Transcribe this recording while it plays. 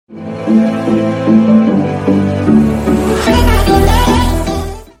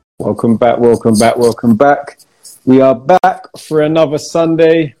Welcome back. We are back for another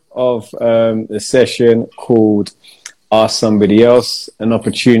Sunday of the session called Ask Somebody Else, an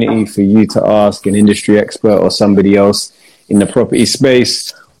opportunity for you to ask an industry expert or somebody else in the property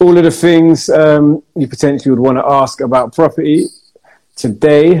space all of the things you potentially would want to ask about property.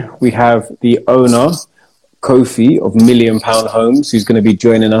 Today, we have the owner, Kofi, of £1 Million Homes, who's going to be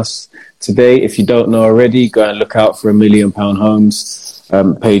joining us today. If you don't know already, go and look out for £1 Million Homes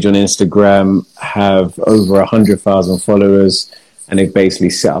page on Instagram, have over 100,000 followers, and they've basically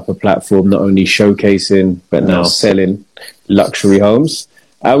set up a platform not only showcasing, but now selling luxury homes.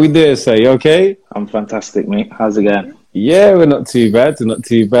 How we doing, sir? You okay? I'm fantastic, mate. How's it going? Yeah, we're not too bad.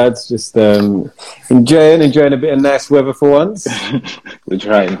 Just enjoying a bit of nice weather for once. We're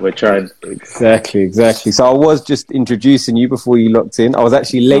trying. Exactly. So I was just introducing you before you locked in. I was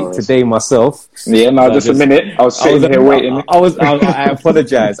actually late today myself. Yeah, just a minute. I was sitting here waiting. I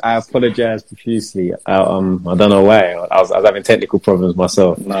apologize. I apologize profusely. I don't know why. I was having technical problems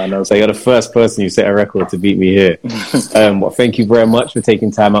myself. No. So you're the first person who set a record to beat me here. Well, thank you very much for taking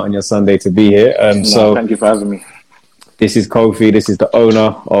time out on your Sunday to be here. So thank you for having me. This is Kofi. This is the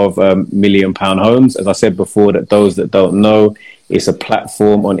owner of £1 Million Homes. As I said before, that those that don't know, it's a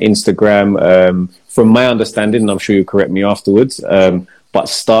platform on Instagram. From my understanding, and I'm sure you'll correct me afterwards, but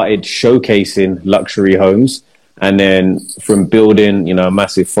started showcasing luxury homes. And then from building, a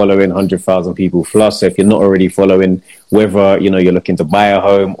massive following, 100,000 people plus. So if you're not already following, whether, you're looking to buy a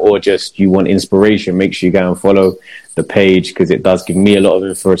home or just you want inspiration, make sure you go and follow the page, because it does give me a lot of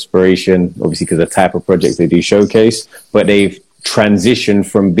inspiration, obviously, because the type of projects they do showcase. But they've transitioned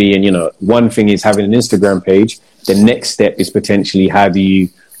from being, one thing is having an Instagram page. The next step is potentially how do you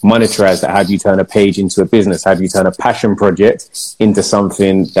monetize that? How do you turn a page into a business? How do you turn a passion project into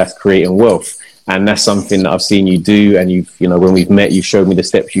something that's creating wealth? And that's something that I've seen you do. And you've, when we've met, you've showed me the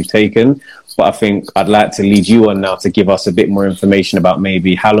steps you've taken. But I think I'd like to lead you on now to give us a bit more information about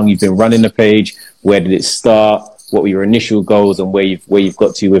maybe how long you've been running the page, where did it start, what were your initial goals, and where you've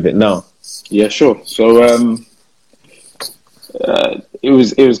got to with it now. Yeah, sure. So it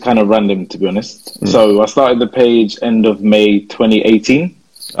was kind of random, to be honest. So I started the page end of May 2018.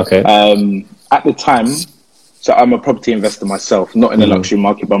 Okay. At the time, so I'm a property investor myself, not in the luxury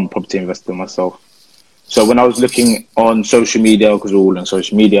market, but I'm a property investor myself. So when I was looking on social media, because we're all on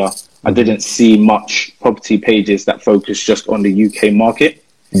social media, I didn't see much property pages that focus just on the UK market.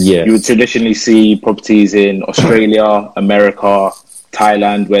 Yeah. You would traditionally see properties in Australia, America,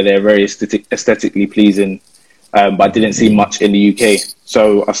 Thailand, where they're very aesthetically pleasing. But I didn't see much in the UK.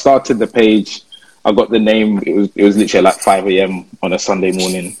 So I started the page. I got the name. It was literally like 5 a.m. on a Sunday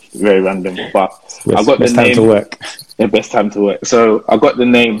morning. Very random. But I got the name. Time to work. Yeah, best time to work. So I got the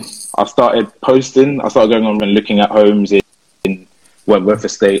name. I started posting. I started going on and looking at homes in Wentworth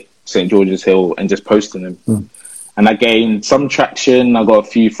Estate, St. George's Hill, and just posting them. And I gained some traction. I got a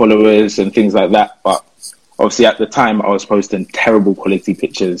few followers and things like that. But obviously at the time, I was posting terrible quality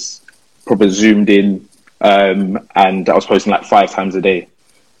pictures, proper zoomed in. And I was posting like 5 times a day.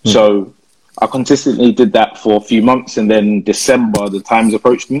 So I consistently did that for a few months. And then December, the Times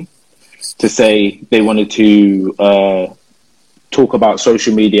approached me to say they wanted to talk about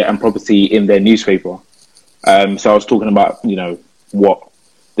social media and property in their newspaper. So I was talking about, what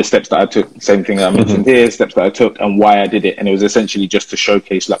the steps that I took, same thing that I mentioned here, steps that I took and why I did it. And it was essentially just to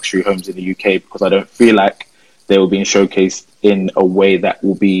showcase luxury homes in the UK, because I don't feel like they were being showcased in a way that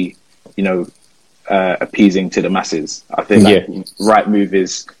will be, appeasing to the masses. I think that Rightmove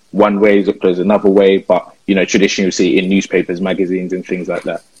is one way, Zillow is another way, but traditionally you see it in newspapers, magazines, and things like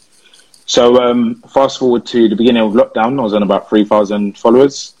that. So fast forward to the beginning of lockdown, I was on about 3,000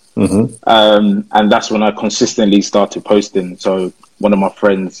 followers, and that's when I consistently started posting. So one of my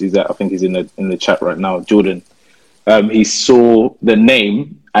friends, I think he's in the chat right now, Jordan. He saw the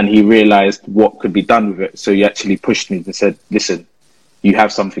name and he realized what could be done with it. So he actually pushed me and said, "Listen, you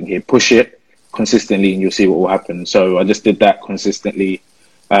have something here. Push it consistently and you'll see what will happen." So I just did that consistently,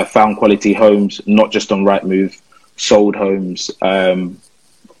 found quality homes, not just on Rightmove, sold homes,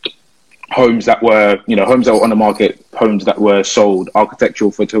 homes that were on the market, homes that were sold,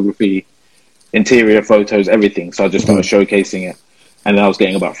 architectural photography, interior photos, everything. So I just started showcasing it. And then I was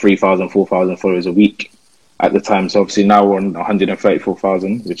getting about 3,000, 4,000 followers a week at the time. So obviously now we're on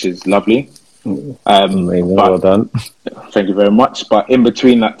 134,000, which is lovely. Well done. Thank you very much. But in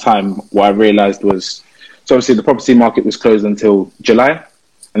between that time, what I realized was, so obviously the property market was closed until July,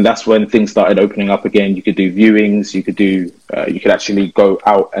 and that's when things started opening up again. You could do viewings, you could actually go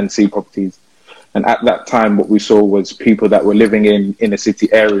out and see properties. And at that time, what we saw was people that were living in inner city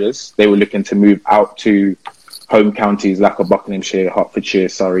areas. They were looking to move out to home counties like Buckinghamshire, Hertfordshire,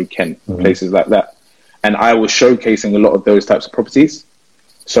 Surrey, Kent, places like that. And I was showcasing a lot of those types of properties.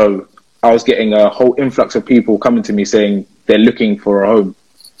 So I was getting a whole influx of people coming to me saying they're looking for a home.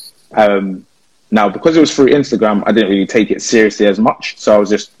 Now, because it was through Instagram, I didn't really take it seriously as much. So I was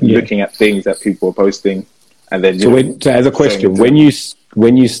just looking at things that people were posting. And then, so as a question, when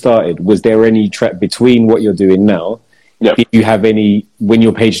you started, was there any track between what you're doing now? Yeah. Did you have any, when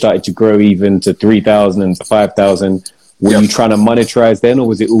your page started to grow even to 3,000 and to 5,000, were you trying to monetize then, or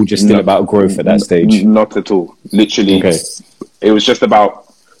was it all just still about growth at that stage? Not at all. Literally, it was just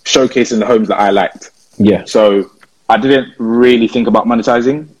about showcasing the homes that I liked. Yeah. So I didn't really think about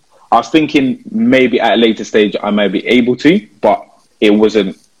monetizing. I was thinking maybe at a later stage I might be able to, but it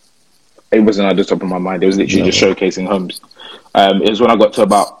wasn't at the top of my mind. It was literally just showcasing homes. It was when I got to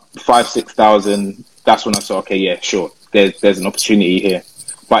about 5,000-6,000. That's when I saw, okay, yeah, sure, there's an opportunity here.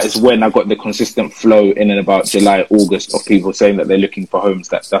 But it's when I got the consistent flow in and about July, August of people saying that they're looking for homes.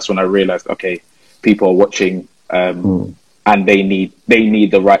 That's when I realized, okay, people are watching, and they need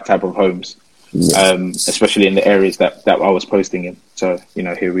the right type of homes. Especially in the areas that I was posting in. So,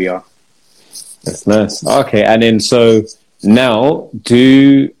 here we are. That's nice. Okay. And then, so now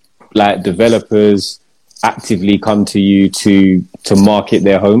do like developers actively come to you to market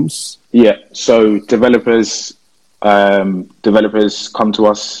their homes? Yeah. So developers come to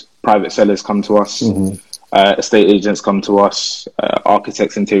us, private sellers come to us, estate agents come to us,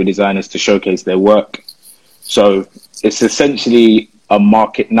 architects, interior designers to showcase their work. So it's essentially a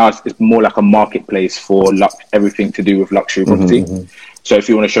market now. It's more like a marketplace for everything to do with luxury property. So if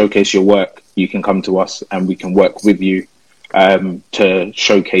you want to showcase your work, you can come to us and we can work with you to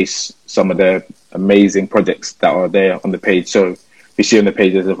showcase some of the amazing projects that are there on the page. So you see on the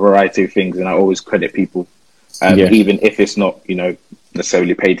page there's a variety of things, and I always credit people, even if it's not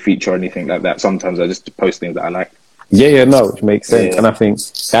necessarily paid feature or anything like that. Sometimes I just post things that I like. Which makes sense. And I think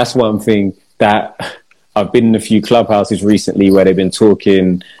that's one thing that I've been in a few clubhouses recently where they've been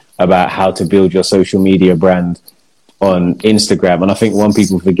talking about how to build your social media brand on Instagram. And I think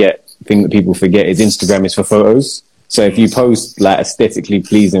thing that people forget is Instagram is for photos. So if you post like aesthetically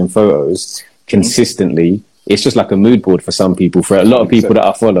pleasing photos consistently, it's just like a mood board for some people. For a lot of people that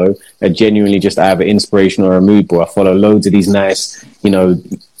I follow are genuinely just either inspiration or a mood board. I follow loads of these nice,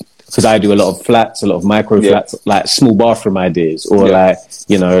 because I do a lot of flats, a lot of micro flats, like small bathroom ideas, or like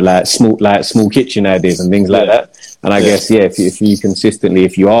small kitchen ideas and things like that. And I guess, if you consistently,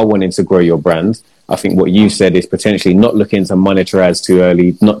 if you are wanting to grow your brand, I think what you said is potentially not looking to monetize too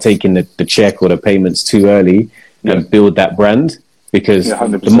early, not taking the check or the payments too early, and build that brand, because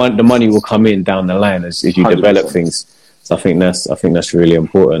the money will come in down the line as you 100%. Develop things. So I think that's really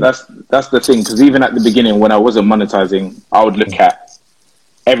important. That's the thing, because even at the beginning when I wasn't monetizing, I would look at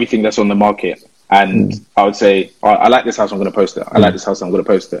everything that's on the market and I would say, I like this house, I'm going to post it. I like this house, I'm going to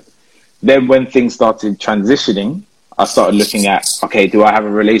post it. Then when things started transitioning, I started looking at, okay, do I have a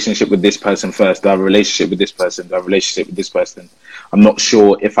relationship with this person first? Do I have a relationship with this person? Do I have a relationship with this person? I'm not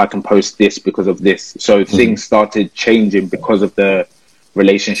sure if I can post this because of this. So things started changing because of the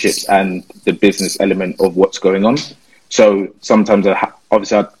relationships and the business element of what's going on. So sometimes I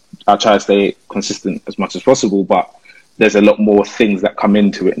try to stay consistent as much as possible, but there's a lot more things that come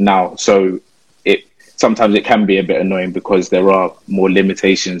into it now. So sometimes it can be a bit annoying because there are more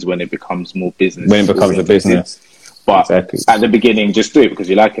limitations when it becomes more business. When it becomes a business. But at the beginning, just do it because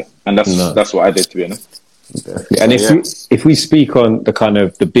you like it. And that's what I did, to be honest. And if we speak on the kind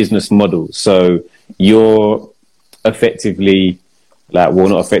of the business model, so you're effectively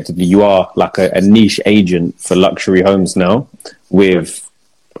you are like a niche agent for luxury homes now with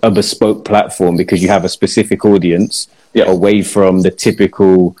a bespoke platform because you have a specific audience away from the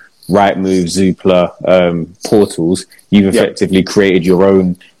typical Rightmove, Zoopla portals. You've effectively created your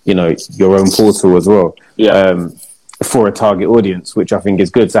own portal as well for a target audience, which I think is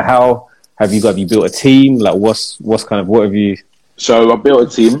good. So how have you built a team? Like what have you? So I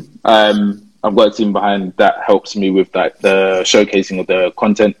built a team. I've got a team behind that helps me with the showcasing of the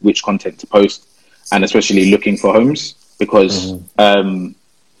content, which content to post, and especially looking for homes because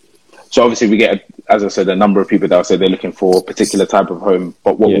so obviously we get, as I said, a number of people that will say they're looking for a particular type of home,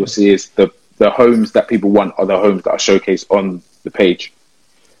 but what we'll see is the homes that people want are the homes that are showcased on the page.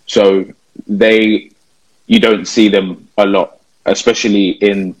 So you don't see them a lot, especially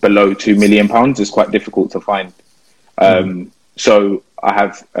in below £2 million. It's quite difficult to find. So I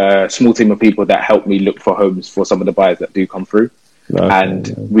have a small team of people that help me look for homes for some of the buyers that do come through.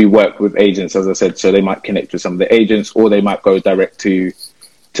 And we work with agents, as I said, so they might connect with some of the agents or they might go direct to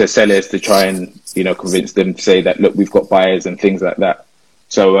to sellers to try and, you know, convince them to say that, look, we've got buyers and things like that.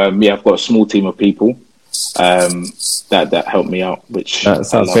 So, yeah, I've got a small team of people that help me out, which that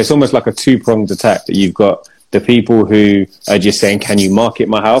sounds, so it's almost like a two-pronged attack, that you've got the people who are just saying, can you market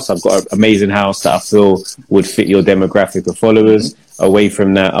my house? I've got an amazing house that I feel would fit your demographic of followers. Away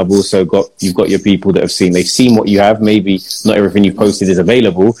from that, you've got your people that they've seen what you have. Maybe not everything you've posted is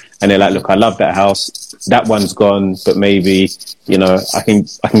available, and they're like, look, I love that house. That one's gone, but maybe, you know, I can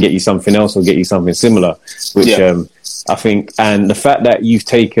get you something else or get you something similar, which, I think, and the fact that you've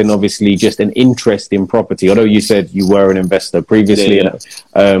taken obviously just an interest in property, although you said you were an investor previously,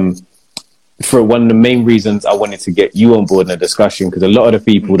 for one of the main reasons I wanted to get you on board in a discussion, because a lot of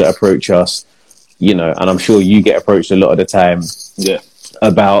the people that approach us, you know, and I'm sure you get approached a lot of the time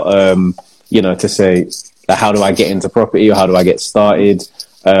about, you know, to say, how do I get into property or how do I get started?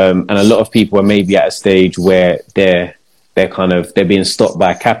 And a lot of people are maybe at a stage where they're being stopped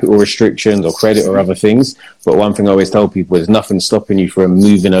by capital restrictions or credit or other things. But one thing I always tell people is nothing stopping you from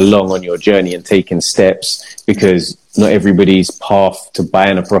moving along on your journey and taking steps, because not everybody's path to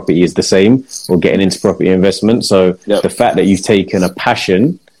buying a property is the same, or getting into property investment. So the fact that you've taken a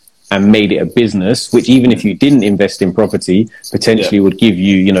passion and made it a business, which even if you didn't invest in property, potentially would give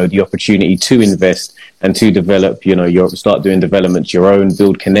you, you know, the opportunity to invest and to develop, you know, start doing developments your own,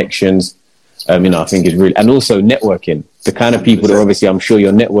 build connections. You know, I think is really, and also networking. The kind of people 100%. That obviously I'm sure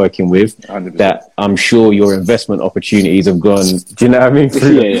you're networking with, 100%. That I'm sure your investment opportunities have gone, do you know what I mean,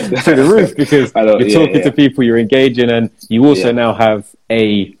 through the roof, because you're talking to people, you're engaging, and you also now have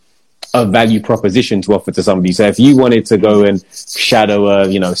a value proposition to offer to somebody. So if you wanted to go and shadow a,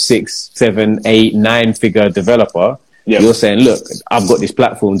 you know, 6, 7, 8, 9 figure developer, you're saying, look, I've got this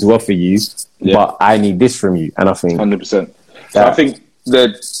platform to offer you, but I need this from you. And I think 100%. So I think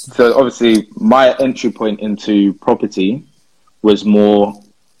so obviously my entry point into property was more,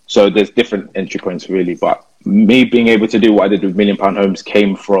 so there's different entry points really, but me being able to do what I did with £1 Million Homes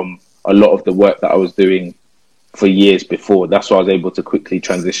came from a lot of the work that I was doing for years before. That's why I was able to quickly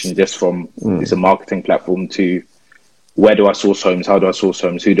transition just from it's a marketing platform to where do I source homes, how do I source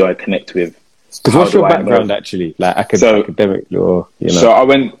homes, who do I connect with. Because what's your background actually, like academic or, you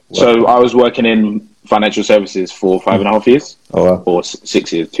know? So I was working in financial services for 5.5 years, or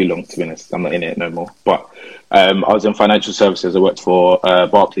 6 years, too long to be honest. I'm not in it no more. But I was in financial services. I worked for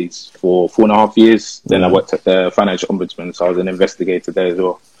Barclays for 4.5 years. Then I worked at the Financial Ombudsman, so I was an investigator there as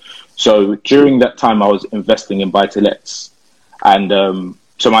well. So during that time, I was investing in buy-to-lets, and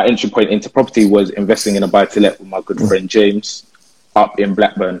so my entry point into property was investing in a buy-to-let with my good friend James up in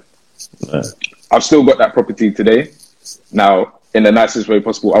Blackburn. I've still got that property today. Now, in the nicest way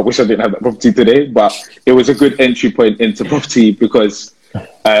possible, I wish I didn't have that property today, but it was a good entry point into property because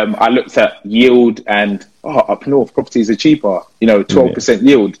I looked at yield and up north properties are cheaper, you know, 12%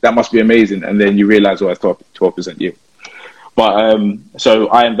 yield. That must be amazing. And then you realize, it's 12% yield. But so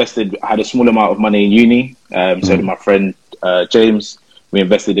I invested, I had a small amount of money in uni. So did my friend James. We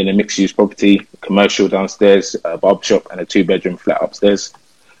invested in a mixed-use property, commercial downstairs, a barber shop, and a 2-bedroom flat upstairs.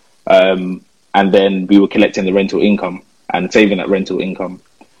 And then we were collecting the rental income and saving that rental income.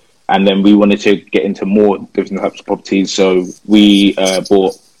 And then we wanted to get into more different types of properties. So we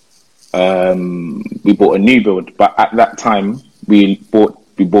bought a new build, but at that time we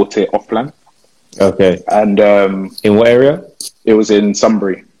bought it off plan. Okay. And in what area? It was in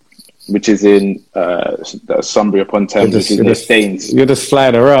Sunbury, which is in Sunbury upon Thames, which is near Staines. You're just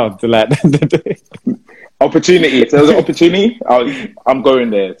flying around to like opportunity. If there was an opportunity, I'm going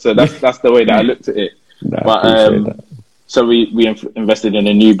there. So that's the way that I looked at it. But so we invested in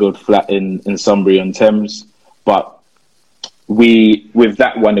a new build flat in Sunbury on Thames, but with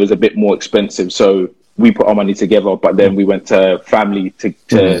that one it was a bit more expensive. So we put our money together, but then we went to family to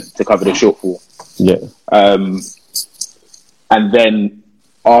cover the shortfall. Yeah. And then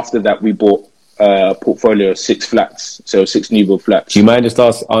after that, we bought a portfolio of 6 flats, so 6 new build flats. Do you mind just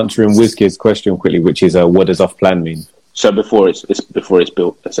answering WizKid's question quickly, which is what does off plan mean? So before it's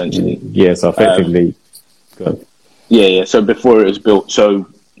built, essentially. Yeah, so effectively. Yeah. So before it was built, so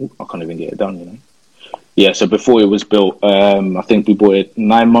I can't even get it done, you know. Yeah, so before it was built, I think we bought it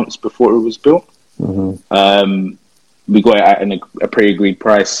 9 months before it was built. Mm-hmm. We got it at a pre-agreed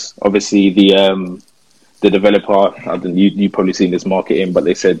price. Obviously, the developer, you probably seen this marketing, but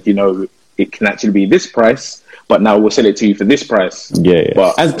they said, you know, it can actually be this price, but now we'll sell it to you for this price. Yeah.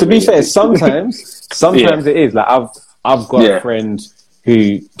 But and to be fair, sometimes it is. Like I've got a friend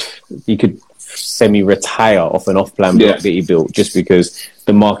who he could semi-retire off an off-plan block that he built just because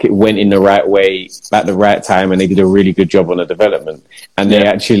the market went in the right way at the right time and they did a really good job on the development. And they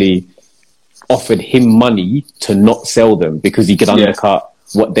actually offered him money to not sell them because he could undercut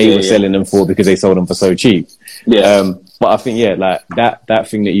what they were selling them for because they sold them for so cheap. Yeah. But I think, like that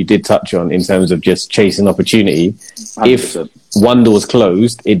thing that you did touch on in terms of just chasing opportunity, 100%. If one door's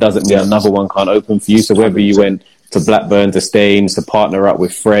closed, it doesn't mean another one can't open for you. So whether 100%. You went to Blackburn, to Staines, to partner up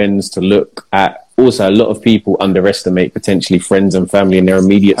with friends, to look at, also a lot of people underestimate potentially friends and family in their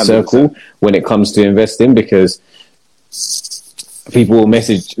immediate 100%. Circle when it comes to investing, because people will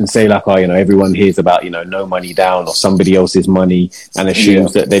message and say like, oh, everyone hears about, no money down or somebody else's money and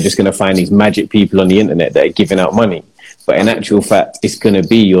assumes that they're just going to find these magic people on the internet that are giving out money. But in actual fact, it's going to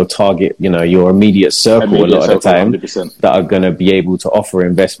be your target, your immediate circle a lot of the time 100%. That are going to be able to offer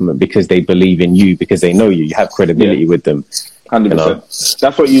investment because they believe in you, because they know you. You have credibility with them. 100%.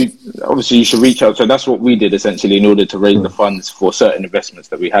 That's what obviously you should reach out. So that's what we did essentially in order to raise the funds for certain investments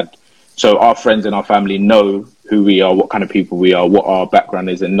that we had. So our friends and our family know who we are, what kind of people we are, what our background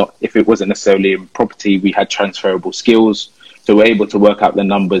is, and not if it wasn't necessarily in property, we had transferable skills. So we're able to work out the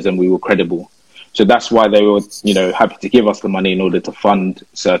numbers and we were credible. So that's why they were, happy to give us the money in order to fund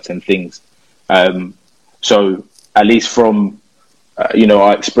certain things. So at least from,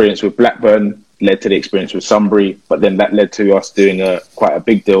 our experience with Blackburn led to the experience with Sunbury, but then that led to us doing quite a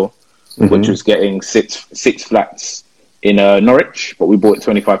big deal, which was getting six flats in Norwich, but we bought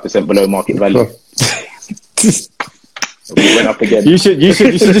 25% below market value. We went up again. You should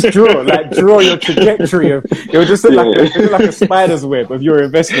just draw your trajectory of it would just look like a spider's web of your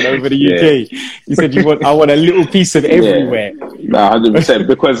investment over the UK. You said I want a little piece of everywhere. No, 100%.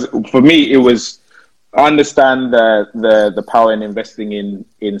 Because for me, it was, I understand the power in investing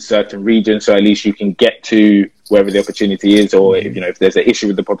in certain regions, so at least you can get to wherever the opportunity is, or if there's an issue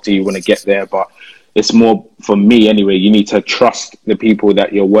with the property, you want to get there. But it's more, for me anyway, you need to trust the people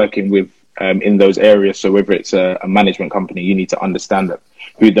that you're working with in those areas. So whether it's a management company, you need to understand that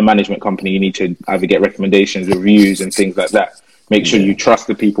who the management company, you need to either get recommendations, reviews and things like that. Make sure you trust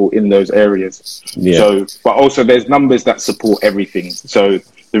the people in those areas. So, but also there's numbers that support everything. So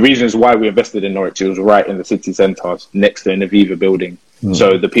the reasons why we invested in Norwich, it was right in the city centre next to an Aviva building.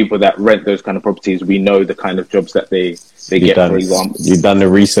 So the people that rent those kind of properties, we know the kind of jobs that they get, for example. You've done the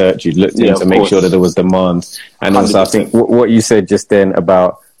research, you've looked in to make sure that there was demand. And 100%. Also I think what you said just then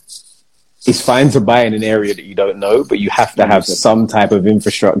about, it's fine to buy in an area that you don't know, but you have to have 100%. Some type of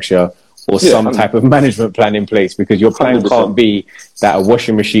infrastructure or some type of management plan in place, because your plan 100%. Can't be that a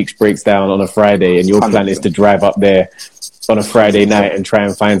washing machine breaks down on a Friday and your 100%. Plan is to drive up there on a Friday 100%. Night and try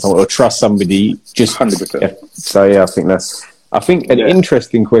and find someone or trust somebody. Just 100%. Yeah. So I think an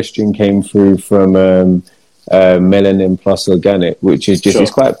interesting question came through from Melanin Plus Organic, which is just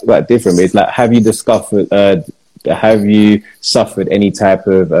it's quite different. It's like, have you suffered any type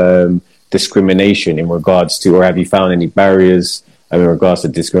of discrimination in regards to, or have you found any barriers in regards to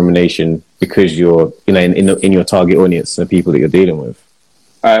discrimination because you're in your target audience, the people that you're dealing with?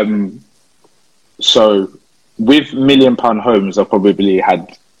 So with £1 Million Homes, I probably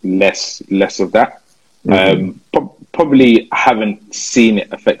had less of that. Probably haven't seen it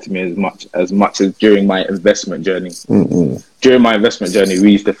affect me as much as during my investment journey. During my investment journey,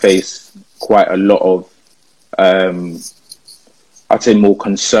 we used to face quite a lot of I'd say more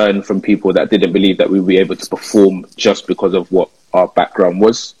concern from people that didn't believe that we would be able to perform just because of what our background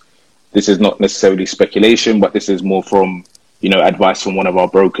was. This is not necessarily speculation, but this is more from, advice from one of our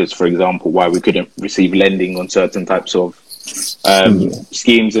brokers, for example, why we couldn't receive lending on certain types of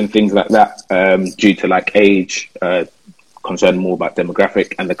schemes and things like that, due to like age, concerned more about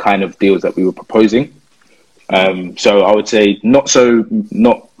demographic and the kind of deals that we were proposing. So I would say not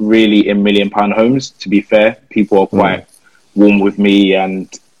really in £1 Million Homes, to be fair. People are quite warm with me, and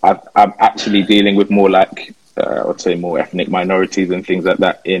I'm actually dealing with more like I would say more ethnic minorities and things like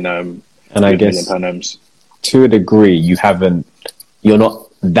that in and I guess £1 Million Homes. To a degree, you're not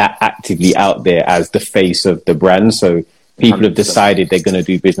that actively out there as the face of the brand, so people 100%. Have decided they're going to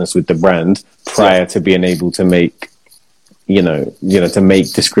do business with the brand prior to being able to make to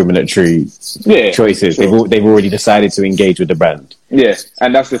make discriminatory choices. Sure. They've already decided to engage with the brand. Yeah,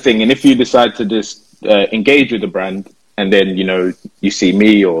 and that's the thing. And if you decide to just engage with the brand, and then you see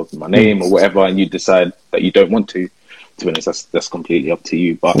me or my name or whatever, and you decide that you don't want to be honest, that's completely up to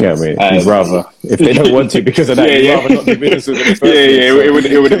you. But yeah, I mean, you'd rather, if they don't want to because of that, you'd rather not do business with them.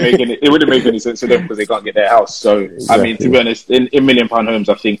 It wouldn't make any sense to them because they can't get their house. So exactly. I mean, to be honest, in £1 Million Homes,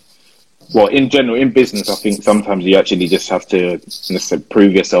 I think, well, in general, in business, I think sometimes you actually just have to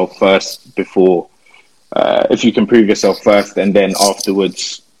prove yourself first before. If you can prove yourself first, and then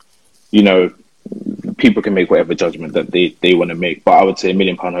afterwards, people can make whatever judgment that they want to make. But I would say £1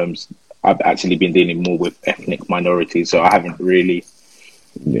 Million Homes, I've actually been dealing more with ethnic minorities, so I haven't really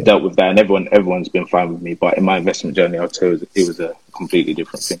dealt with that, and everyone's been fine with me. But in my investment journey, I'd say it was a completely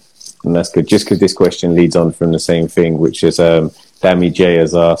different thing. And that's good. Just because this question leads on from the same thing, which is Dammy J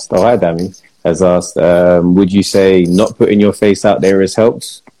has asked. Oh, hi, Dammy. Has asked, would you say not putting your face out there has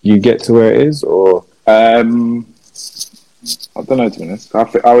helped you get to where it is, or? I don't know, to be honest.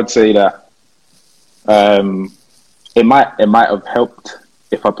 I would say that it might have helped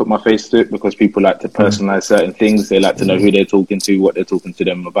if I put my face to it, because people like to personalize certain things. They like to know who they're talking to, what they're talking to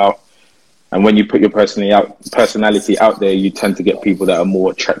them about. And when you put your personality out there, you tend to get people that are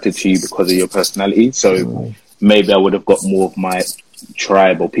more attracted to you because of your personality. So maybe I would have got more of my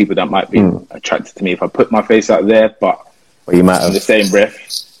tribe or people that might be attracted to me if I put my face out there. But you might have in the same breath.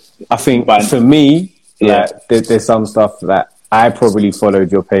 I think for me, there's some stuff that I probably followed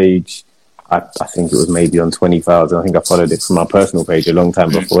your page. I think it was maybe on 20,000. I think I followed it from my personal page a long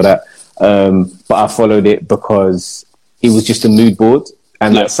time before that. But I followed it because it was just a mood board.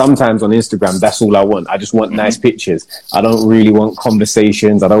 And like sometimes on Instagram, that's all I want. I just want nice pictures. I don't really want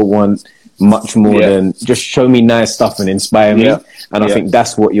conversations. I don't want much more than just show me nice stuff and inspire me. And I think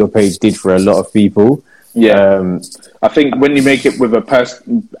that's what your page did for a lot of people. I think when you make it with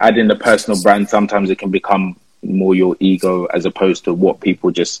add in the personal brand, sometimes it can become more your ego as opposed to what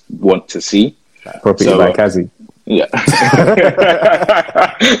people just want to see. Property by Kazi. Yeah.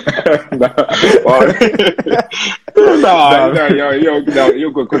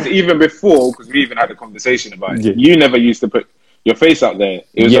 You're good. Because even before, because we even had a conversation about it, you never used to put your face out there.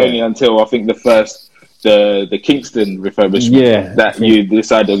 It was only until I think the Kingston refurbishment that you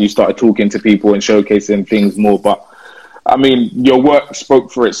decided you started talking to people and showcasing things more. But I mean, your work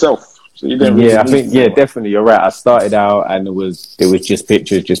spoke for itself. So you didn't really I think definitely you're right. I started out and it was just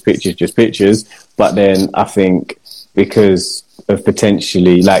pictures. But then I think because of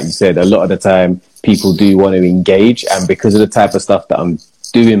potentially, like you said, a lot of the time people do want to engage, and because of the type of stuff that I'm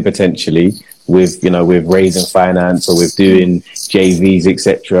doing potentially with raising finance or with doing JVs,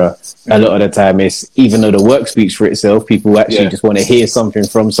 etc. A lot of the time it's, even though the work speaks for itself, people actually just want to hear something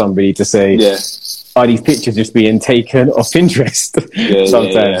from somebody to say, are these pictures just being taken off Pinterest?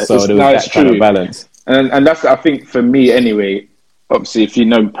 Sometimes. So there was that kind of balance. And that's, I think for me anyway, obviously if you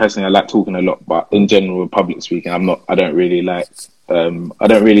know me personally, I like talking a lot, but in general, public speaking, I don't really like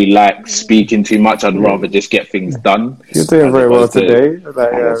speaking too much. I'd rather just get things done. You're doing very well today.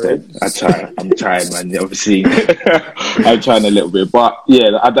 I'm trying, man. Obviously, I'm trying a little bit, but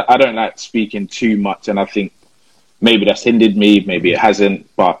I don't like speaking too much, and I think maybe that's hindered me. Maybe it hasn't.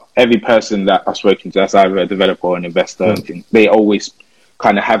 But every person that I've spoken to, that's either a developer or an investor, they always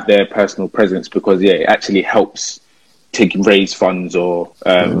kind of have their personal presence because it actually helps to raise funds or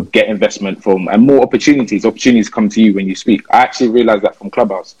get investment from, and more opportunities come to you when you speak. I actually realized that from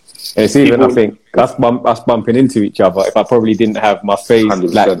Clubhouse. It's even, I think, us bumping into each other. If I probably didn't have my face,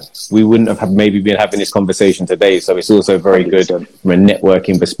 100%. We wouldn't have maybe been having this conversation today. So it's also very 100%. Good from a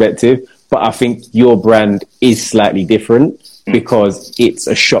networking perspective. But I think your brand is slightly different because it's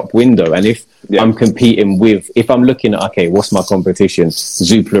a shop window. And if I'm competing with, if I'm looking at, okay, what's my competition?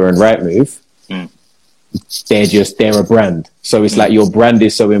 Zoopla and Rightmove. They're a brand. So it's like your brand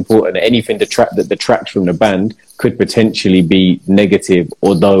is so important. Anything that detracts from the brand could potentially be negative,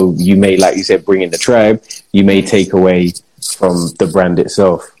 although you may, like you said, bring in the tribe, you may take away from the brand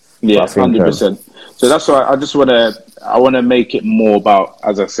itself. Yeah, 100%. So that's why I want to make it more about,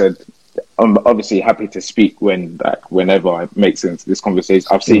 as I said, I'm obviously happy to speak whenever it makes sense. This conversation,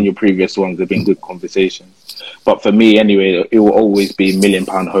 I've seen your previous ones, they've been good conversations. But for me, anyway, it will always be £1 Million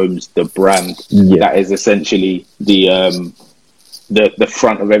Homes, the brand that is essentially the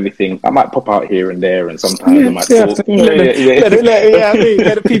front of everything. I might pop out here and there, and sometimes I might talk. Let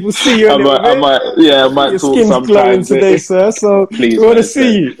the people see you. I might your talk skin's sometimes. Glowing today, sir. So please, we want to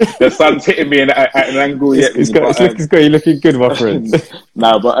see you. The sun's hitting me at an angle. You're looking good, my friend.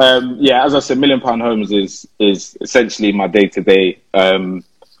 No, but as I said, £1 Million Homes is essentially my day to day.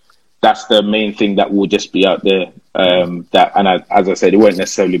 That's the main thing that will just be out there. As I said, it won't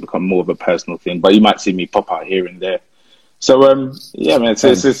necessarily become more of a personal thing, but you might see me pop out here and there. So, man,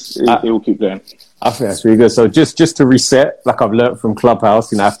 it will keep going. I think that's really good. So just to reset, like I've learned from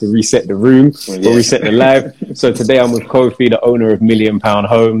Clubhouse, I have to reset the room or reset the live. So today I'm with Kofi, the owner of £1 Million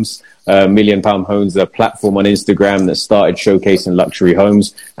Homes. £1 Million Homes, a platform on Instagram that started showcasing luxury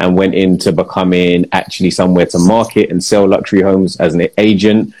homes and went into becoming actually somewhere to market and sell luxury homes as an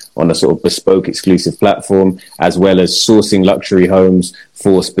agent on a sort of bespoke exclusive platform, as well as sourcing luxury homes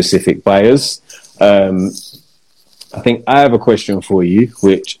for specific buyers. I think I have a question for you,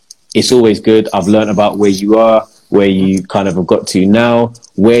 which it's always good. I've learned about where you are, where you kind of have got to now.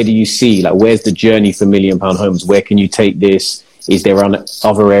 Where do you see, where's the journey for £1 Million Homes? Where can you take this is there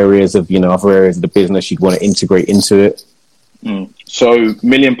other areas of the business you'd want to integrate into it? So £1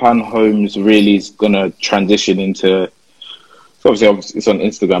 Million Homes really is going to transition into, obviously it's on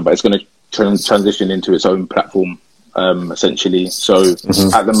Instagram, but it's going to transition into its own platform, essentially. So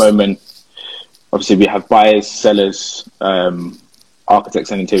at the moment, obviously we have buyers, sellers,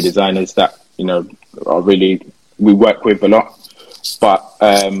 architects and interior designers that, are really, we work with a lot. But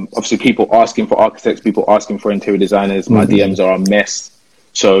obviously people asking for architects, people asking for interior designers, my DMs are a mess.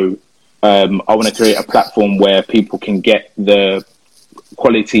 So I want to create a platform where people can get the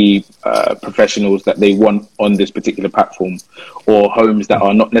quality professionals that they want on this particular platform, or homes that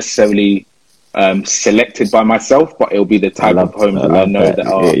are not necessarily selected by myself, but it'll be the type of homes that I know that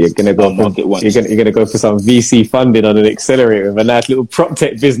are you're gonna go for, you're gonna go for some VC funding on an accelerator with a nice little prop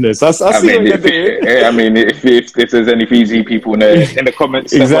tech business. I see what you're doing. I mean, if there's any VC people in the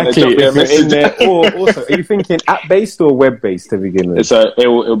comments, exactly. In there, or also, are you thinking app based or web based to begin with? So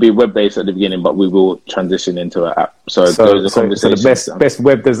it'll be web based at the beginning, but we will transition into an app. So the best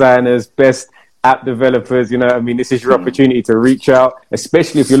web designers, best app developers, this is your opportunity to reach out,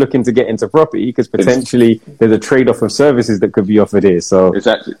 especially if you're looking to get into property, because potentially there's a trade-off of services that could be offered here. So it's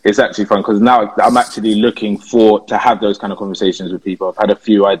actually fun, because now I'm actually looking to have those kind of conversations with people. I've had a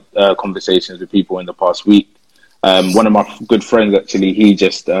few conversations with people in the past week. One of my good friends, actually, he's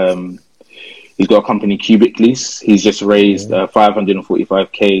got a company, Cubic Lease. He's just raised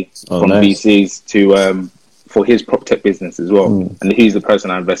 545k from VCs to for his prop tech business as well, and he's the person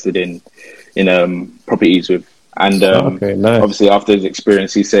I invested in properties with. And obviously after his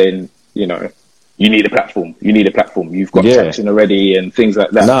experience, he's saying, you need a platform. You've got traction already and things like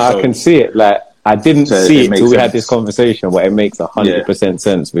that. I can see it. Like, I didn't see it till we had this conversation, but it makes 100%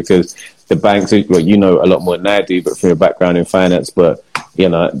 sense, because the banks, a lot more than I do, but from your background in finance, but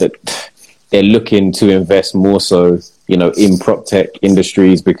they're looking to invest more so, in prop tech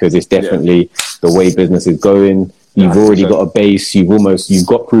industries, because it's definitely the way business is going. You've already got a base. You've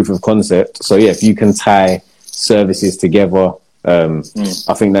got proof of concept. So if you can tie services together, I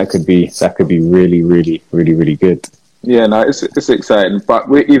think that could be really, really, really, really good. Yeah, no, it's exciting. But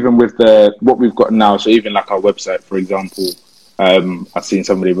even with what we've got now, so even like our website, for example, I've seen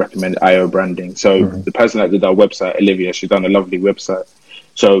somebody recommend IO branding. So the person that did our website, Olivia, she's done a lovely website.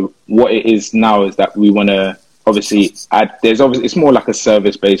 So what it is now is that we want to obviously add, it's more like a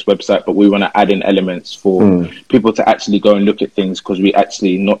service-based website, but we want to add in elements for people to actually go and look at things, because we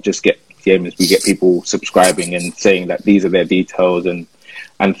actually not just get DMs, we get people subscribing and saying that these are their details and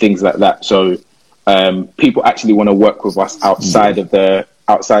things like that. So people actually want to work with us outside of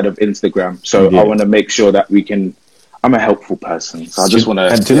Instagram. So I want to make sure that we can. I'm a helpful person, so I just want to.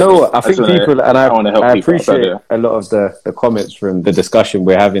 And do you know what? I think people, and I appreciate a lot of the comments from the discussion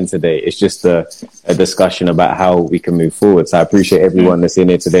we're having today. It's just a discussion about how we can move forward. So I appreciate everyone that's in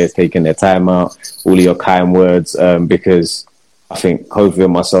here today has taken their time out, all of your kind words, because I think Kofi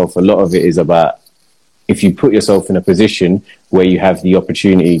and myself, a lot of it is about, if you put yourself in a position where you have the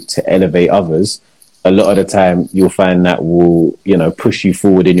opportunity to elevate others, a lot of the time you'll find that will, push you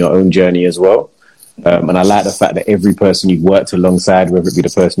forward in your own journey as well. And I like the fact that every person you've worked alongside, whether it be the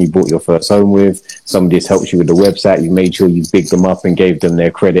person you bought your first home with, somebody has helped you with the website, you've made sure you bigged them up and gave them their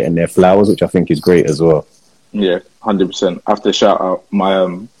credit and their flowers, which I think is great as well. Yeah, 100%. I have to shout out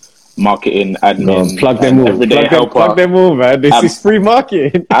my marketing admin. Plug them all. Plug them all, man. This is free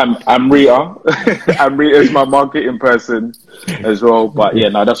marketing. I'm Rita. I'm Rita's my marketing person as well. But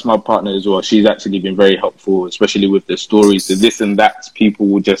that's my partner as well. She's actually been very helpful, especially with the stories, the this and that. People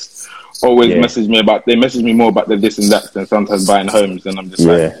will just always message me more about the this and that than sometimes buying homes, and I'm just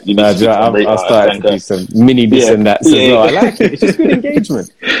like, I'll start to do some mini this and that as well. I like it. It's just good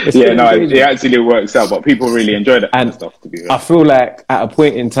engagement. It actually works out, but people really enjoy that kind of stuff, to be honest. I feel like at a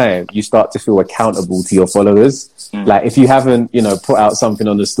point in time you start to feel accountable to your followers. Like if you haven't, put out something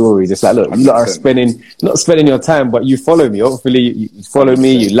on the stories, it's like, look, you lot are not spending your time, but you follow me. Hopefully you follow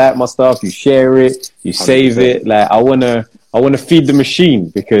me, you like my stuff, you share it, you save it. Like I want to feed the machine,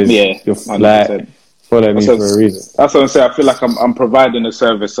 because you're like, follow me for a reason. That's what I'm saying. I feel like I'm providing a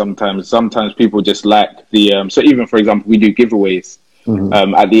service sometimes. Sometimes people just like the, so even for example, we do giveaways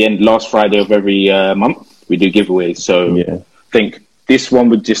at the end, last Friday of every month, we do giveaways. So I think this one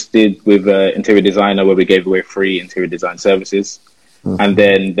we just did with interior designer, where we gave away free interior design services. And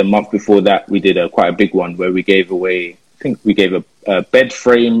then the month before that, we did quite a big one where we gave away, I think we gave a bed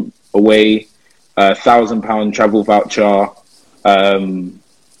frame away, £1,000 travel voucher,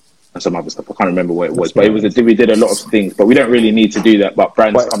 and some other stuff. I can't remember what it was, but we did a lot of things. But we don't really need to do that. But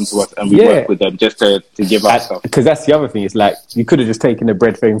brands come to us and we work with them just to give us stuff. Because that's the other thing. It's like you could have just taken the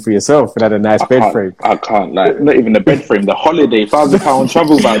bread frame for yourself and had a nice bed frame. I can't, like, not even the bed frame. The holiday £1,000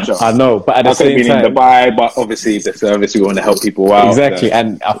 travel voucher. I know, but at the same time, in Dubai. But obviously, the service, we want to help people out. Exactly,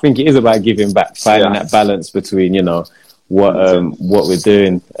 and I think it is about giving back, finding that balance between what we're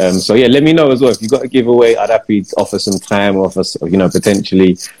doing. So yeah, let me know as well if you got a giveaway. I'd happy to offer some time, offer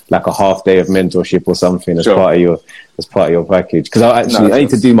potentially like a half day of mentorship or something as part of your package. Because I need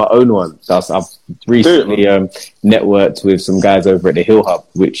to do my own one. I've recently networked with some guys over at the Hill Hub,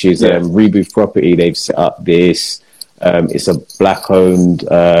 which is Rebooth Property. They've set up this. It's a black-owned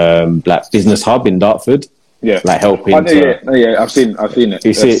black business hub in Dartford. Yeah, like helping. I've seen it.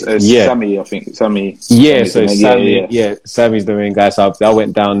 It's Sammy, I think. Sammy. Yeah, so Sammy. Yeah, Sammy's the main guy. So I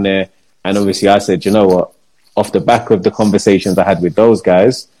went down there, and obviously I said, you know what? Off the back of the conversations I had with those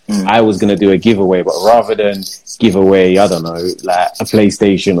guys, I was going to do a giveaway, but rather than give away, I don't know, like a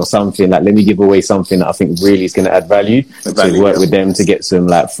PlayStation or something, like let me give away something that I think really is going to add value. So work with them to get some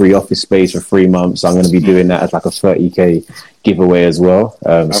like free office space for 3 months. So I'm going to be doing that as like a 30k giveaway as well.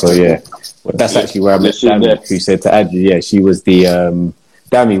 So yeah. But that's actually where I met Dami, who said to add you. Yeah, she was the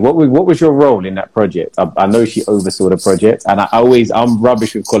Dami. What was your role in that project? I know she oversaw the project, and I'm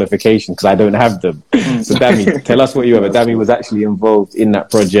rubbish with qualifications because I don't have them. So Dami, tell us what you were. Dami was actually involved in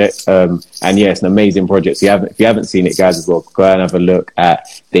that project, and yeah, it's an amazing project. So if you haven't seen it, guys, as well, go and have a look at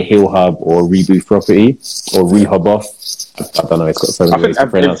the Hill Hub or Rebooth Property or Rehab Off. I don't know. It's got so many ways to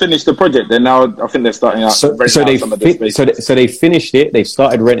pronounce. They've finished the project. Then now I think they're starting out. So they finished it. They've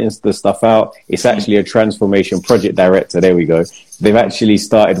started renting the stuff out. It's actually a transformation project director. There we go. They've actually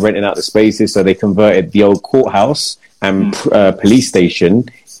started renting out the spaces. So they converted the old courthouse and police station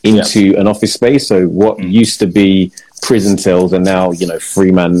into an office space. So what used to be prison cells are now,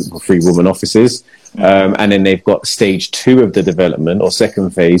 3-woman offices. And then they've got stage 2 of the development, or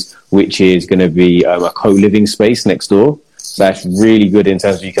second phase, which is going to be a co-living space next door. So that's really good in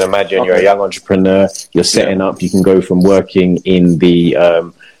terms of, you can imagine you're a young entrepreneur, you're setting up, you can go from working in the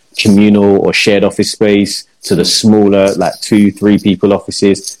communal or shared office space to the smaller, like 2-3 people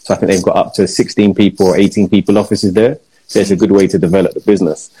offices. So I think they've got up to 16 people or 18 people offices there. So it's a good way to develop the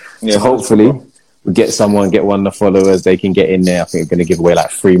business. So hopefully we get one of the followers, they can get in there. I think we're going to give away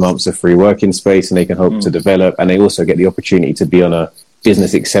like 3 months of free working space, and they can hope to develop. And they also get the opportunity to be on a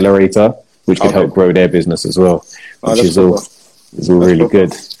business accelerator, which could help grow their business as well, which is all really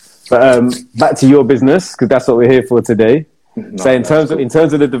good. But back to your business, because that's what we're here for today. So in terms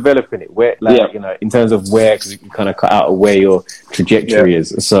of the developing it, where in terms of where, because you kind of cut out where your trajectory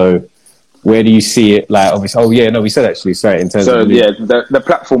is. So where do you see it? Like, obviously, we said actually, sorry, in terms of the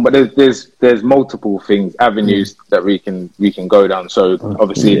platform, but there's multiple things, avenues that we can go down. So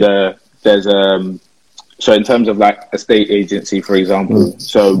obviously there's so in terms of like estate agency, for example,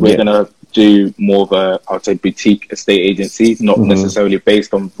 so we're gonna do more of a, I would say, boutique estate agency, not necessarily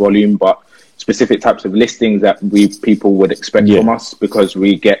based on volume, but specific types of listings that people would expect from us, because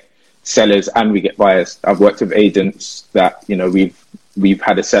we get sellers and we get buyers. I've worked with agents that, we've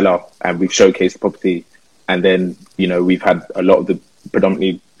had a seller and we've showcased the property, and then, we've had a lot of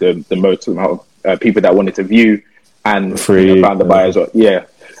predominantly the most amount of people that wanted to view and found the buyers.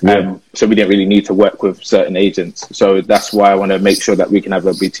 So we didn't really need to work with certain agents. So that's why I want to make sure that we can have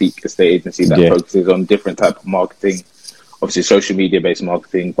a boutique estate agency that focuses on different type of marketing, obviously social media based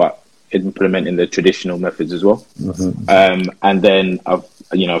marketing, but implementing the traditional methods as well. And then I've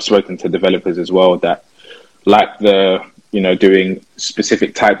spoken to developers as well that like doing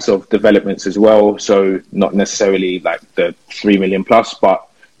specific types of developments as well. So not necessarily like the 3 million plus, but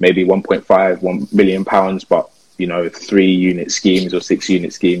maybe 1.5, £1 million, but 3-unit schemes or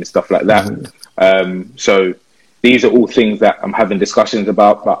 6-unit schemes, stuff like that. So these are all things that I'm having discussions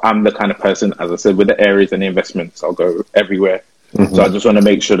about, but I'm the kind of person, as I said, with the areas and the investments, I'll go everywhere. So I just want to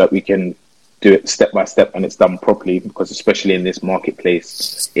make sure that we can do it step by step and it's done properly, because especially in this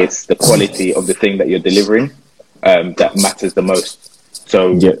marketplace, it's the quality of the thing that you're delivering that matters the most.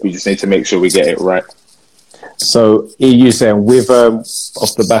 So we just need to make sure we get it right. So you saying with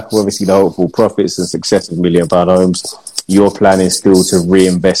off the back of obviously the hopeful profits and success of £1 Million Homes, your plan is still to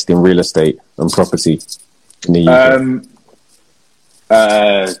reinvest in real estate and property in the UK?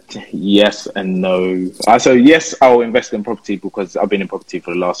 Yes and no. So yes, I'll invest in property because I've been in property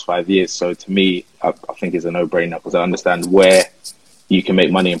for the last 5 years. So to me, I think it's a no-brainer because I understand where you can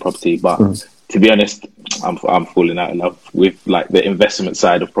make money in property. But to be honest, I'm falling out of love with like the investment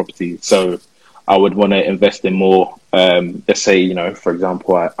side of property. So I would want to invest in more. Let's say, for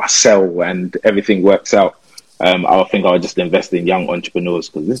example, I sell and everything works out. I think I'll just invest in young entrepreneurs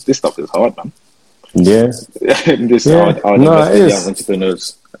because this stuff is hard, man. Yeah. This Yeah. I would No, invest it in is. young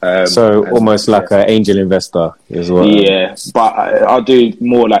entrepreneurs. So almost like an angel investor is what. Yeah, but I'll do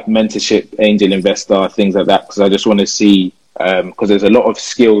more like mentorship, angel investor, things like that, because I just want to see, because there's a lot of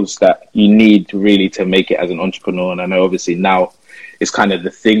skills that you need really to make it as an entrepreneur. And I know obviously now it's kind of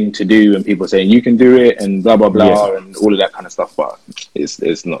the thing to do, and people saying you can do it and blah, blah, blah, and all of that kind of stuff. But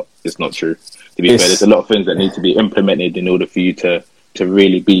it's not true. To be fair, there's a lot of things that need to be implemented in order for you to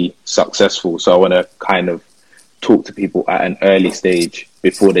really be successful. So I want to kind of talk to people at an early stage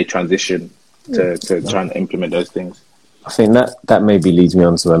before they transition to try and implement those things. I think that maybe leads me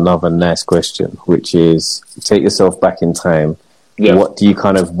on to another nice question, which is take yourself back in time. Yeah. What do you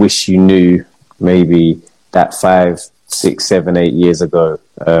kind of wish you knew maybe that 5, 6, 7, 8 years ago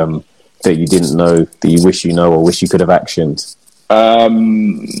that you didn't know, that you wish you know or wish you could have actioned?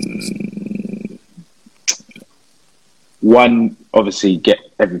 One, obviously get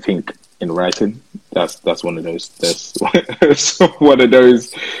everything in writing. That's one of those. That's one of those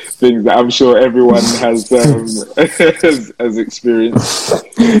things that I'm sure everyone has has experienced.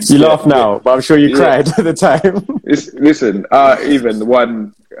 You laugh now, but I'm sure you cried at the time. Listen, even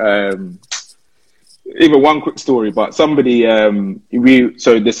one quick story. But somebody,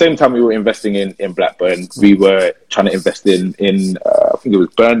 so the same time we were investing in Blackburn, we were trying to invest in I think it was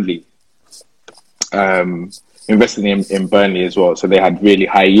Burnley. Investing in Burnley as well. So they had really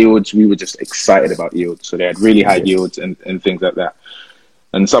high yields. We were just excited about yields. So they had really high yields and things like that.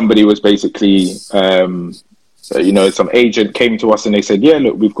 And somebody was basically, some agent came to us and they said, yeah,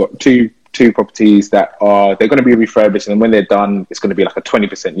 look, we've got two properties that they're going to be refurbished. And when they're done, it's going to be like a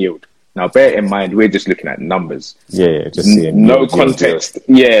 20% yield. Now, bear in mind, we're just looking at numbers. Yeah, just seeing no context.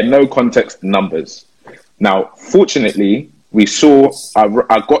 Yeah, no context numbers. Now, fortunately, we saw, I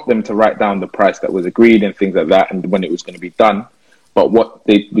got them to write down the price that was agreed and things like that, and when it was going to be done. But what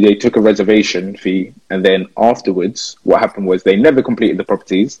they took a reservation fee, and then afterwards, what happened was they never completed the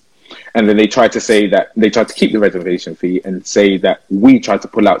properties, and then they tried to keep the reservation fee and say that we tried to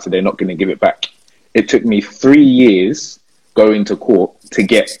pull out, so they're not going to give it back. It took me 3 years going to court to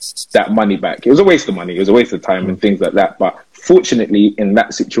get that money back. It was a waste of money. It was a waste of time and things like that. But fortunately, in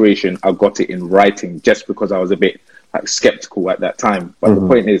that situation, I got it in writing just because I was a bit skeptical at that time. But the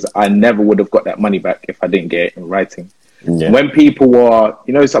point is, I never would have got that money back if I didn't get it in writing. Yeah. When people are,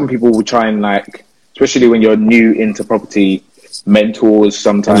 some people will try and especially when you're new into property, mentors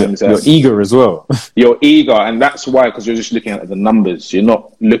sometimes. You're eager as well. You're eager, and that's why, because you're just looking at the numbers. You're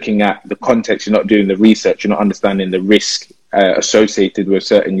not looking at the context. You're not doing the research. You're not understanding the risk associated with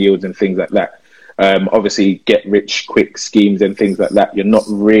certain yields and things like that. Obviously, get rich quick schemes and things like that. You're not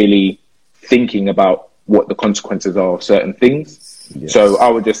really thinking about what the consequences are of certain things. Yes. So I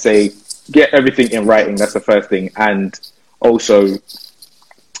would just say, get everything in writing. That's the first thing. And also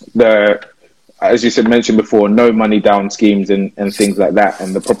as you mentioned before, no money down schemes and things like that,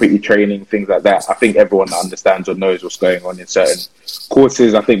 and the property training, things like that. I think everyone understands or knows what's going on in certain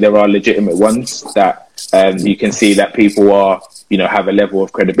courses. I think there are legitimate ones that you can see that people are, have a level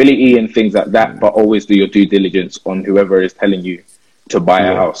of credibility and things like that, but always do your due diligence on whoever is telling you to buy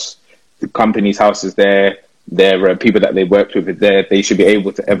a house. The company's house is there. There are people that they worked with there. They should be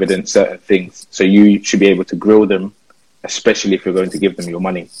able to evidence certain things. So you should be able to grill them, especially if you're going to give them your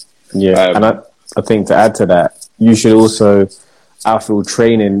money. Yeah, and I think to add to that, you should also, I feel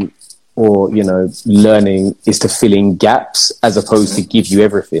training or, learning is to fill in gaps as opposed to give you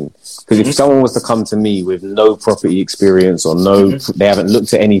everything. Because if someone was to come to me with no property experience or they haven't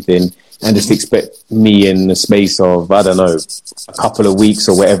looked at anything and just expect me in the space of, I don't know, a couple of weeks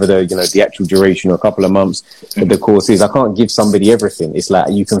or whatever the actual duration or a couple of months that the course is, I can't give somebody everything. It's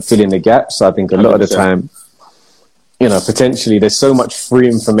like you can fill in the gaps. So I think a lot of the time, potentially there's so much free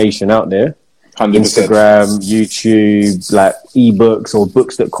information out there. 100%. Instagram, YouTube, like ebooks or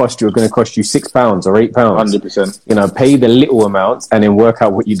books that are going to cost you £6 or £8. 100%. Pay the little amount and then work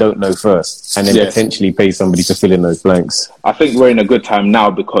out what you don't know first, and then potentially pay somebody to fill in those blanks. I think we're in a good time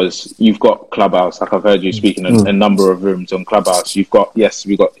now because you've got Clubhouse. Like I've heard you speaking in a number of rooms on Clubhouse. We've got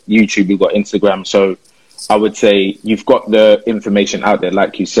YouTube, we've got Instagram. So I would say you've got the information out there,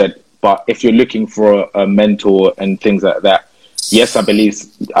 like you said. But if you're looking for a mentor and things like that, yes,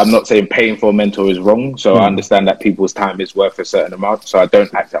 I'm not saying paying for a mentor is wrong. So I understand that people's time is worth a certain amount. So I'm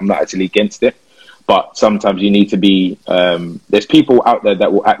not actually against it. But sometimes you need to be, there's people out there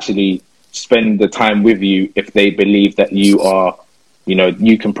that will actually spend the time with you if they believe that you are,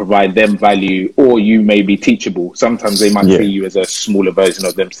 you can provide them value, or you may be teachable. Sometimes they might see you as a smaller version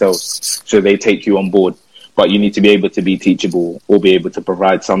of themselves. So they take you on board. but you need to be able to be teachable or be able to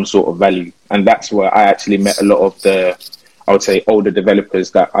provide some sort of value. And that's where I actually met a lot of the, I would say, older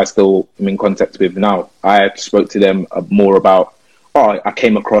developers that I still am in contact with now. I spoke to them more about, I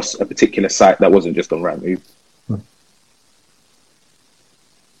came across a particular site that wasn't just on Rightmove.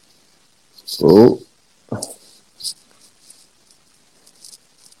 Oh, I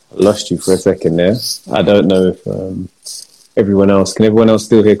lost you for a second there. I don't know if can everyone else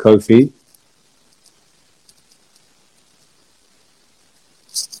still hear Kofi?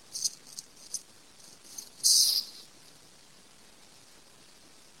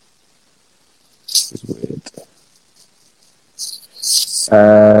 It's weird.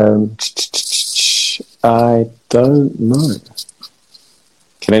 I don't know.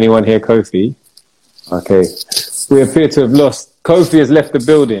 Can anyone hear Kofi? Okay. We appear to have lost. Kofi has left the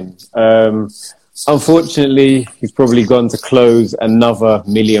building. Unfortunately, he's probably gone to close another £1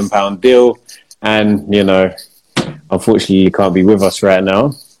 million deal. And, you know, unfortunately, he can't be with us right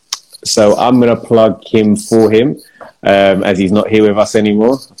now. So I'm going to plug him for him as he's not here with us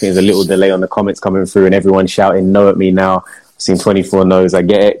anymore. I think there's a little delay on the comments coming through and everyone shouting no at me now. I've seen 24 no's. I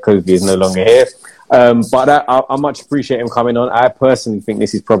get it. Kofi is no longer here. But I much appreciate him coming on. I personally think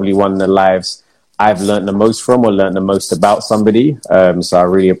this is probably one of the lives I've learned the most from or learned the most about somebody. So I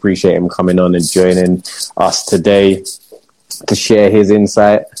really appreciate him coming on and joining us today to share his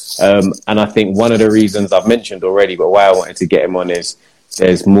insight. And I think one of the reasons I've mentioned already, but why I wanted to get him on is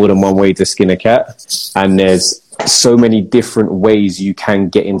there's more than one way to skin a cat. And there's so many different ways you can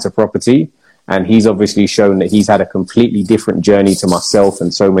get into property. And he's obviously shown that he's had a completely different journey to myself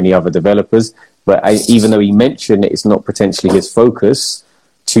and so many other developers. But even though he mentioned that it's not potentially his focus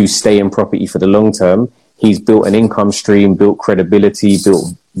to stay in property for the long term, he's built an income stream, built credibility,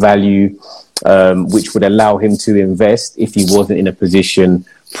 built value, which would allow him to invest if he wasn't in a position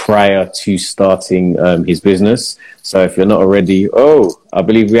prior to starting his business. So if you're not already, I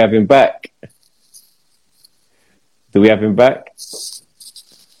believe we have him back. Do we have him back?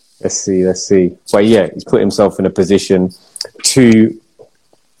 Let's see. But yeah, he's put himself in a position to...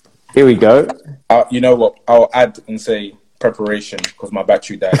 Here we go. You know what? I'll add and say preparation because my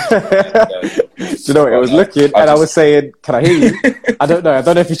battery died. Do you know what? I was looking and I was saying, "Can I hear you?" I don't know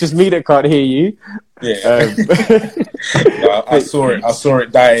if it's just me that can't hear you. Yeah. No, I saw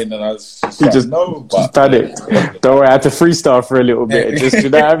it dying, and I was just panicked. Don't worry, I had to freestyle for a little bit. Just, you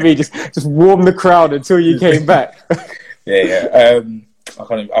know what I mean? Just warm the crowd until you came back. Yeah.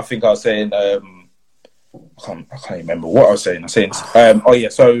 I think I was saying. I can't remember what I was saying.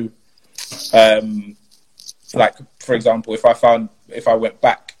 So, like for example, if I went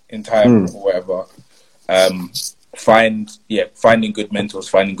back in time or whatever, finding good mentors,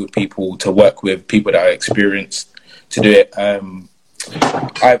 finding good people to work with, people that are experienced to do it.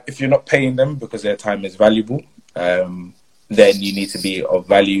 If you're not paying them because their time is valuable, then you need to be of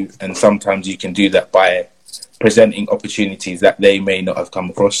value, and sometimes you can do that by presenting opportunities that they may not have come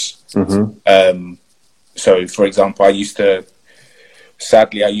across. So, for example, I used to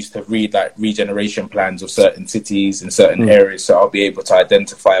read like regeneration plans of certain cities and certain areas, so I'll be able to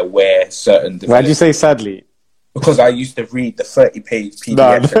identify where certain... Why'd you say sadly? Because I used to read the 30-page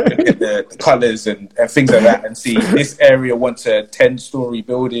PDF and look at the colours and things like that and see this area wants a 10-story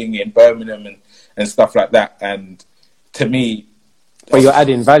building in Birmingham and stuff like that. And to me... But you're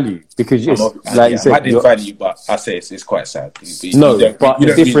adding value because you said, adding value, but I say it's quite sad. But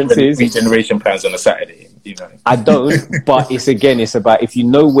the difference is regeneration plans on a Saturday. You know, I don't. But it's about if you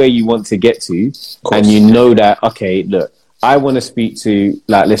know where you want to get to, and you know that look, I want to speak to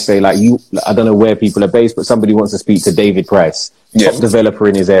let's say you. I don't know where people are based, but somebody wants to speak to David Price, top developer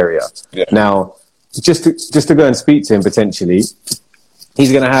in his area. Yeah. Now, just to go and speak to him potentially. He's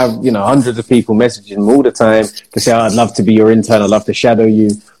going to have, hundreds of people messaging him all the time to say, I'd love to be your intern. I'd love to shadow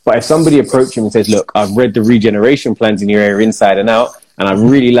you. But if somebody approaches him and says, look, I've read the regeneration plans in your area inside and out, and I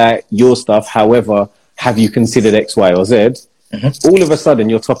really like your stuff. However, have you considered X, Y, or Z? All of a sudden,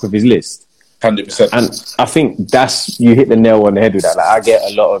 you're top of his list. 100%. And I think you hit the nail on the head with that. I get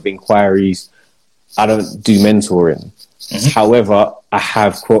a lot of inquiries. I don't do mentoring. However, I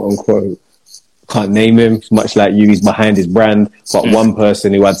have, quote unquote, can't name him, much like you, he's behind his brand, but one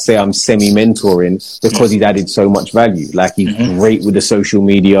person who I'd say I'm semi-mentoring because he's added so much value. Like, he's great with the social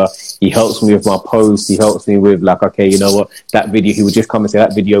media. He helps me with my posts. He helps me with okay, you know what, that video, he would just come and say,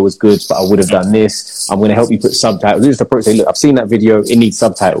 that video was good, but I would have done this. I'm going to help you put subtitles. Just approach, say, look, I've seen that video. It needs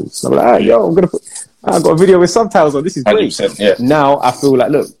subtitles. I'm like, I've got a video with subtitles on. This is great. Yeah. Now I feel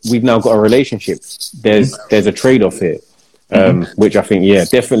like, look, we've now got a relationship. There's a trade-off here. Which I think,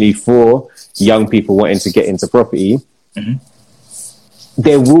 definitely for young people wanting to get into property,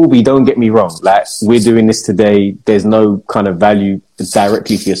 there will be, don't get me wrong, like we're doing this today, there's no kind of value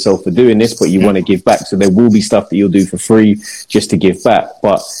directly for yourself for doing this, but you want to give back. So there will be stuff that you'll do for free just to give back.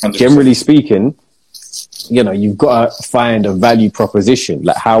 But 100%. Generally speaking, you know, you've got to find a value proposition.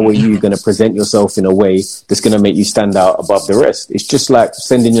 Like, how are you going to present yourself in a way that's going to make you stand out above the rest? It's just like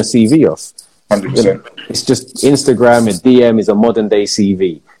sending your CV off. 100%. It's just Instagram, a DM is a modern day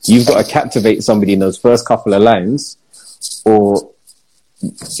CV. You've got to captivate somebody in those first couple of lines, or,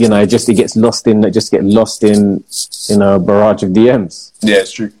 you know, it gets lost in a barrage of DMs. Yeah,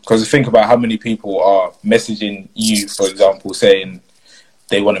 it's true. Because think about how many people are messaging you, for example, saying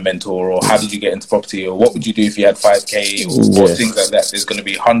they want a mentor, or how did you get into property, or what would you do if you had 5k, or things like that. There's going to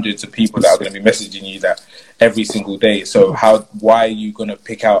be hundreds of people that are going to be messaging you that every single day. So why are you going to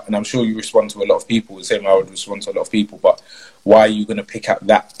pick out, and I'm sure you respond to a lot of people, the same way I would respond to a lot of people, but why are you going to pick out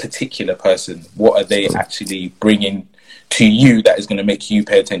that particular person? What are they actually bringing to you that is going to make you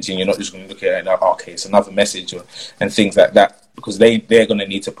pay attention? You're not just going to look at it and like, okay, it's another message, and things like that, because they're going to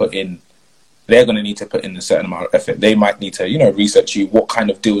need to put in a certain amount of effort. They might need to, you know, research you. What kind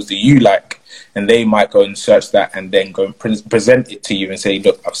of deals do you like? And they might go and search that and then go and present it to you and say,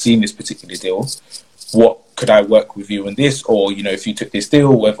 look, I've seen this particular deal. What could I work with you on this? Or, you know, if you took this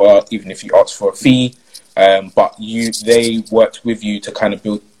deal, even if you asked for a fee, but they worked with you to kind of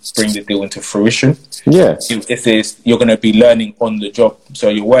bring the deal into fruition. Yeah. You're going to be learning on the job. So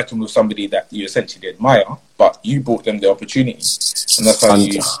you're working with somebody that you essentially admire, but you brought them the opportunity. And that's how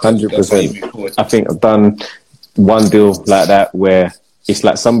 100%. I think I've done one deal like that where it's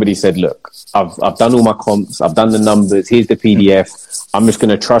like somebody said, look, I've done all my comps, I've done the numbers, here's the PDF. I'm just going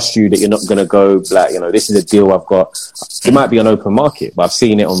to trust you that you're not going to go like, you know, this is a deal I've got. It might be on open market, but I've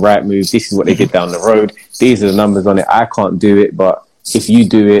seen it on Rightmove. This is what they did down the road. These are the numbers on it. I can't do it, but if you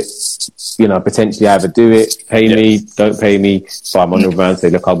do it, you know, potentially either do it, pay me, don't pay me, but I'm on the ground and say,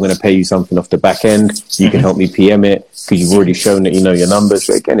 look, I'm going to pay you something off the back end. You can help me PM it because you've already shown that you know your numbers.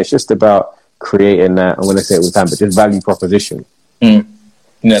 So again, it's just about creating that, I'm going to say it all the time, but just value proposition. Yeah,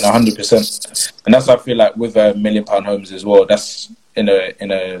 no, 100%. And that's what I feel like with £1 Million Homes as well. That's in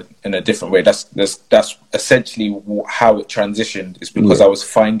a different way. That's essentially how it transitioned. It's because I was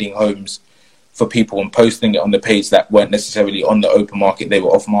finding homes for people and posting it on the page that weren't necessarily on the open market. They were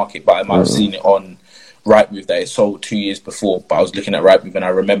off market, but I might have seen it on Rightmove that it sold 2 years before, but I was looking at Rightmove and I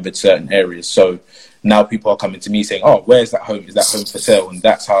remembered certain areas. So now people are coming to me saying, oh, where's that home? Is that home for sale? And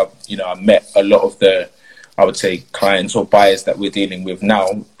that's how, you know, I met a lot of the, I would say, clients or buyers that we're dealing with now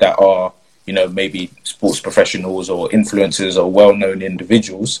that are, you know, maybe sports professionals or influencers or well-known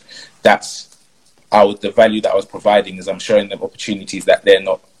individuals. That's the value that I was providing is I'm showing them opportunities that they're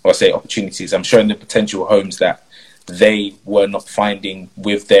not, or I say opportunities, I'm showing them potential homes that they were not finding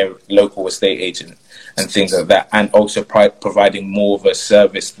with their local estate agent and things like that. And also providing more of a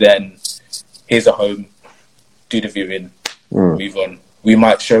service than, here's a home, do the viewing, move on. We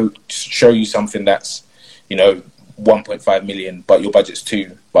might show you something that's, you know, 1.5 million, but your budget's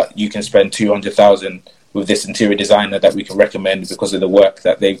 2, but you can spend 200,000 with this interior designer that we can recommend because of the work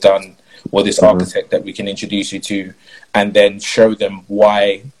that they've done, or this architect that we can introduce you to, and then show them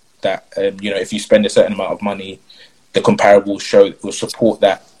why that, you know, if you spend a certain amount of money, the comparable show will support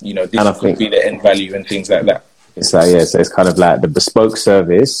that, you know, this would be the end value and things like that. It's like, so it's kind of like the bespoke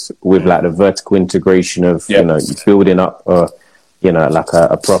service with like the vertical integration of, you know, building up you know, like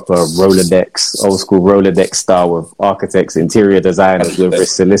a proper Rolodex, old school Rolodex style of architects, interior designers with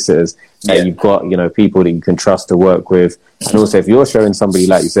solicitors. And you've got, you know, people that you can trust to work with. And also, if you're showing somebody,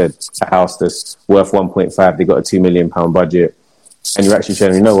 like you said, a house that's worth 1.5, they got a £2 million budget, and you're actually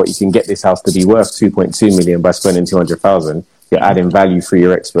showing, you know what, you can get this house to be worth 2.2 million by spending 200,000. You're adding value through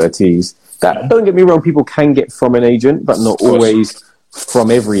your expertise. That, don't get me wrong, people can get from an agent, but not always from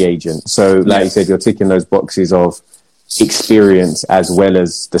every agent. So, like you said, you're ticking those boxes of experience as well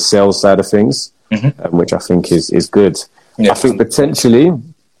as the sales side of things, which I think is good. I think potentially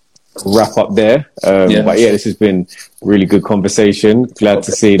wrap up there. But yeah, this has been really good conversation. Glad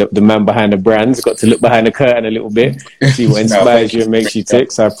to see the man behind the brands. Got to look behind the curtain a little bit, see what inspires you and makes you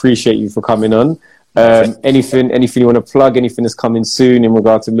tick. So I appreciate you for coming on. Anything you want to plug? Anything that's coming soon in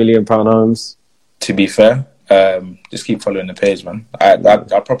regard to £1 Million Homes? To be fair, just keep following the page, man. I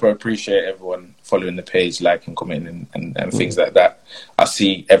proper appreciate everyone following the page, liking, commenting, and things like that. I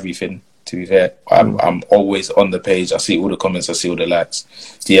see everything. To be fair, I'm always on the page. I see all the comments, I see all the likes,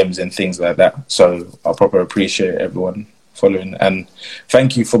 DMs, and things like that. So I proper appreciate everyone following, and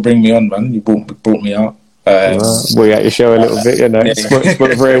thank you for bringing me on, man. You brought me out. We're at your show a little bit, you know.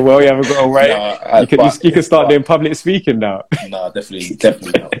 Spoke very well. You haven't got away. You can start doing public speaking now. No, definitely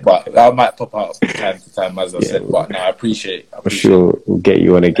not. But I might pop out from time to time, as I said. But no, I appreciate. For sure, we'll get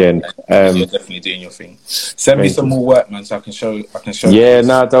you on again. You're definitely doing your thing. Send me some more work, man, so I can show. Yeah,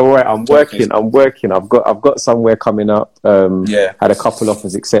 no, don't worry. I'm working. I've got somewhere coming up. Had a couple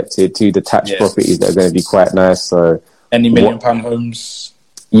offers accepted, 2 detached properties that are going to be quite nice. So, any £1 million homes?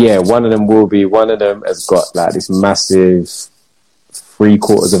 Yeah, one of them will be. One of them has got like this massive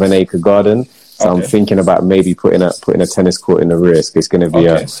 3/4 of an acre garden. So I'm thinking about maybe putting a tennis court in the rear. It's going to be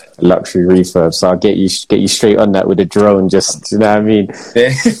a luxury refurb. So I'll get you straight on that with a drone. Just, you know what I mean?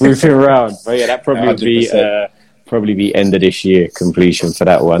 Moving around. But yeah, that probably be end of this year completion for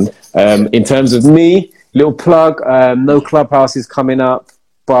that one. In terms of me, little plug. No Clubhouse is coming up,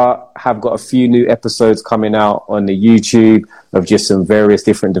 but have got a few new episodes coming out on the YouTube of just some various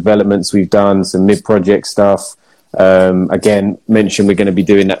different developments we've done, some mid-project stuff. Again, mentioned we're going to be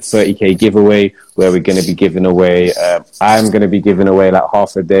doing that 30k giveaway where we're going to be giving away, I'm going to be giving away like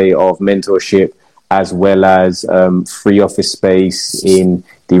half a day of mentorship as well as free office space in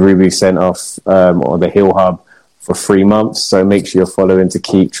the Ruby Centre or the Hill Hub for 3 months. So make sure you're following to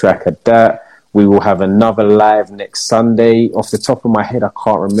keep track of that. We will have another live next Sunday. Off the top of my head, I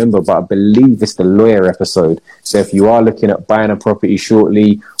can't remember, but I believe it's the lawyer episode. So if you are looking at buying a property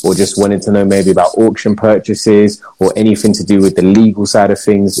shortly or just wanting to know maybe about auction purchases or anything to do with the legal side of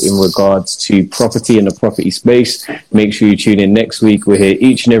things in regards to property and the property space, make sure you tune in next week. We're here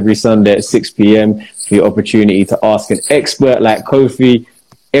each and every Sunday at 6 p.m. for your opportunity to ask an expert like Kofi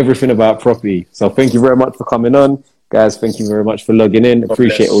everything about property. So thank you very much for coming on. Guys, thank you very much for logging in.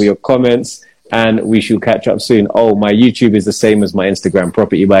 Appreciate all your comments. And we shall catch up soon. Oh, my YouTube is the same as my Instagram,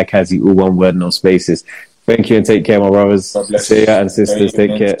 Property by Kazi, all one word, no spaces. Thank you and take care, my brothers. See ya and sisters.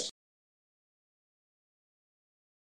 Take care.